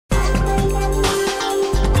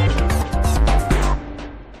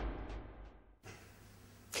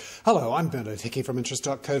Hello, I'm Bernard Hickey from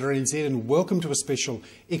Interest.co.nz and welcome to a special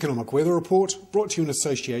economic weather report brought to you in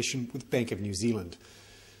association with Bank of New Zealand.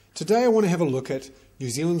 Today I want to have a look at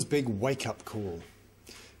New Zealand's big wake-up call.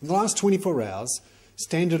 In the last 24 hours,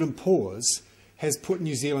 Standard & Poor's has put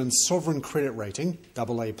New Zealand's sovereign credit rating,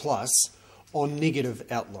 AA+, on negative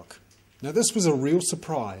outlook. Now this was a real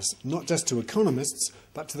surprise, not just to economists,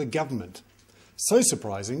 but to the government. So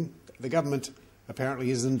surprising, the government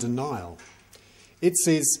apparently is in denial. It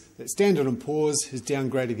says that Standard & Poor's has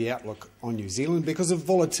downgraded the outlook on New Zealand because of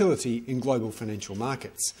volatility in global financial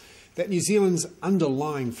markets, that New Zealand's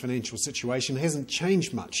underlying financial situation hasn't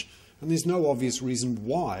changed much, and there's no obvious reason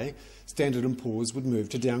why Standard & Poor's would move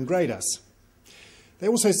to downgrade us. They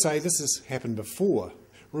also say this has happened before.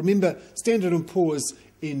 Remember, Standard & Poor's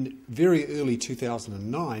in very early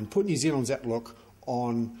 2009 put New Zealand's outlook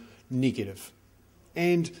on negative.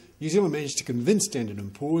 And New Zealand managed to convince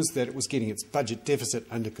Standard & Poor's that it was getting its budget deficit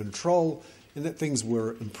under control and that things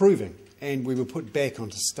were improving and we were put back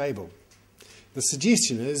onto stable. The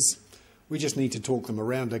suggestion is we just need to talk them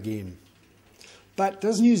around again. But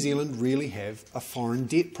does New Zealand really have a foreign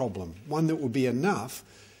debt problem, one that will be enough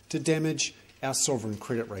to damage our sovereign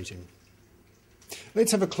credit rating?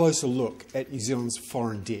 Let's have a closer look at New Zealand's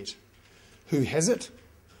foreign debt. Who has it?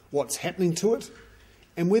 What's happening to it?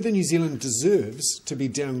 And whether New Zealand deserves to be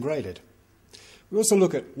downgraded. We also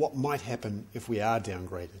look at what might happen if we are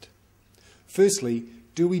downgraded. Firstly,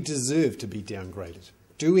 do we deserve to be downgraded?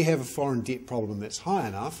 Do we have a foreign debt problem that's high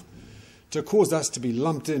enough to cause us to be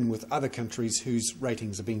lumped in with other countries whose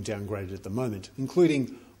ratings are being downgraded at the moment,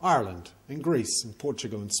 including Ireland and Greece and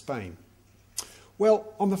Portugal and Spain?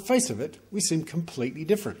 Well, on the face of it, we seem completely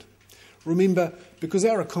different. Remember, because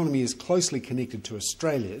our economy is closely connected to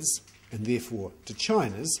Australia's, and therefore to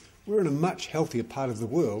China's, we're in a much healthier part of the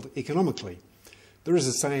world economically. There is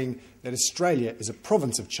a saying that Australia is a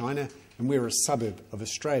province of China and we're a suburb of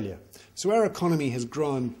Australia. So our economy has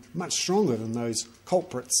grown much stronger than those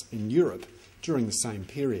culprits in Europe during the same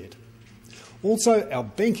period. Also, our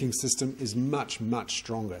banking system is much, much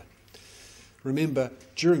stronger. Remember,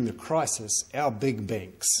 during the crisis, our big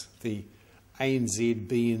banks, the ANZ,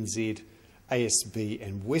 BNZ, ASB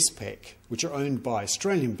and Westpac, which are owned by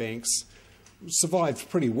Australian banks, survived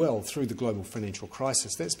pretty well through the global financial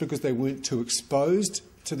crisis. That's because they weren't too exposed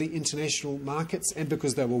to the international markets and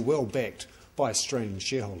because they were well backed by Australian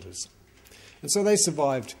shareholders. And so they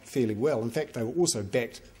survived fairly well. In fact, they were also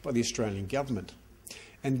backed by the Australian government.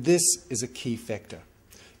 And this is a key factor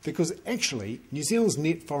because actually New Zealand's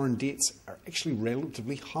net foreign debts are actually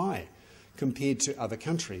relatively high compared to other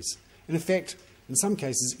countries. And in fact, in some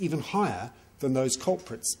cases even higher than those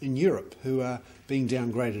culprits in Europe who are being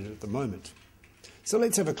downgraded at the moment. So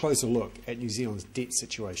let's have a closer look at New Zealand's debt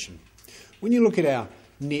situation. When you look at our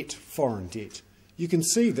net foreign debt, you can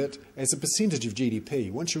see that as a percentage of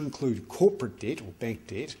GDP, once you include corporate debt or bank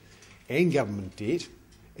debt and government debt,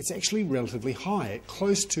 it's actually relatively high, at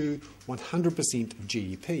close to 100% of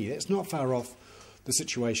GDP. That's not far off the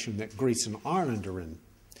situation that Greece and Ireland are in.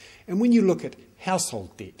 And when you look at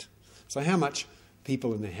household debt, so how much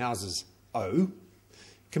people in their houses owe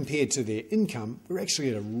compared to their income, we're actually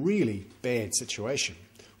at a really bad situation.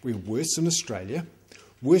 We're worse than Australia,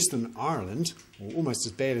 worse than Ireland, or almost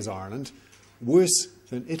as bad as Ireland, worse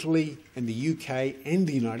than Italy and the UK and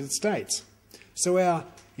the United States. So our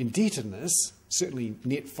indebtedness, certainly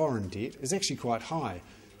net foreign debt, is actually quite high.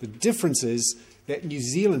 The difference is that New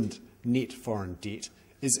Zealand net foreign debt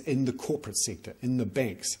is in the corporate sector, in the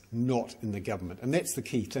banks, not in the government. And that's the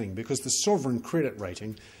key thing, because the sovereign credit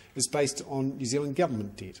rating is based on New Zealand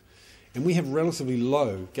government debt. And we have relatively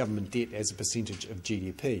low government debt as a percentage of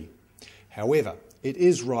GDP. However, it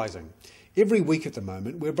is rising. Every week at the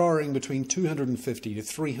moment, we're borrowing between $250 to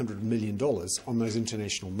 $300 million on those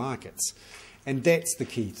international markets. And that's the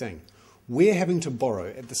key thing. We're having to borrow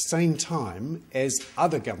at the same time as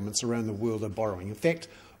other governments around the world are borrowing. In fact,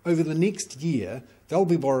 over the next year, they'll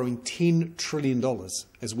be borrowing $10 trillion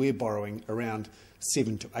as we're borrowing around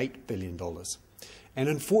 $7 to $8 billion. And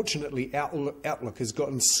unfortunately, our outlook has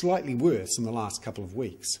gotten slightly worse in the last couple of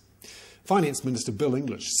weeks. Finance Minister Bill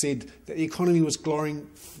English said that the economy was growing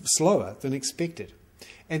slower than expected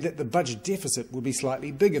and that the budget deficit would be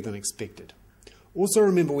slightly bigger than expected. Also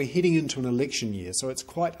remember, we're heading into an election year, so it's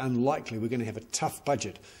quite unlikely we're going to have a tough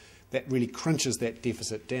budget that really crunches that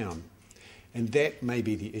deficit down. And that may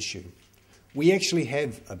be the issue. We actually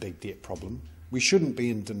have a big debt problem. We shouldn't be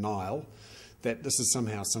in denial that this is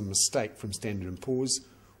somehow some mistake from Standard & Poor's.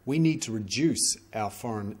 We need to reduce our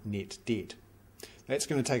foreign net debt. That's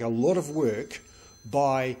going to take a lot of work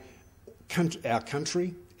by our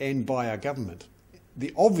country and by our government.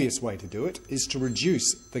 The obvious way to do it is to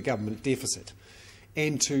reduce the government deficit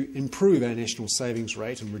and to improve our national savings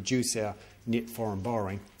rate and reduce our net foreign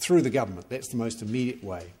borrowing through the government. That's the most immediate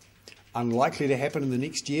way. Unlikely to happen in the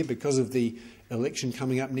next year because of the election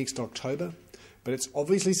coming up next October, but it's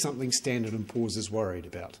obviously something Standard & Poor's is worried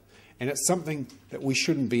about, and it's something that we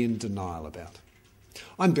shouldn't be in denial about.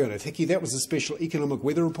 I'm Bernard Hickey. That was a special economic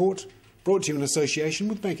weather report brought to you in association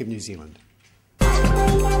with Bank of New Zealand.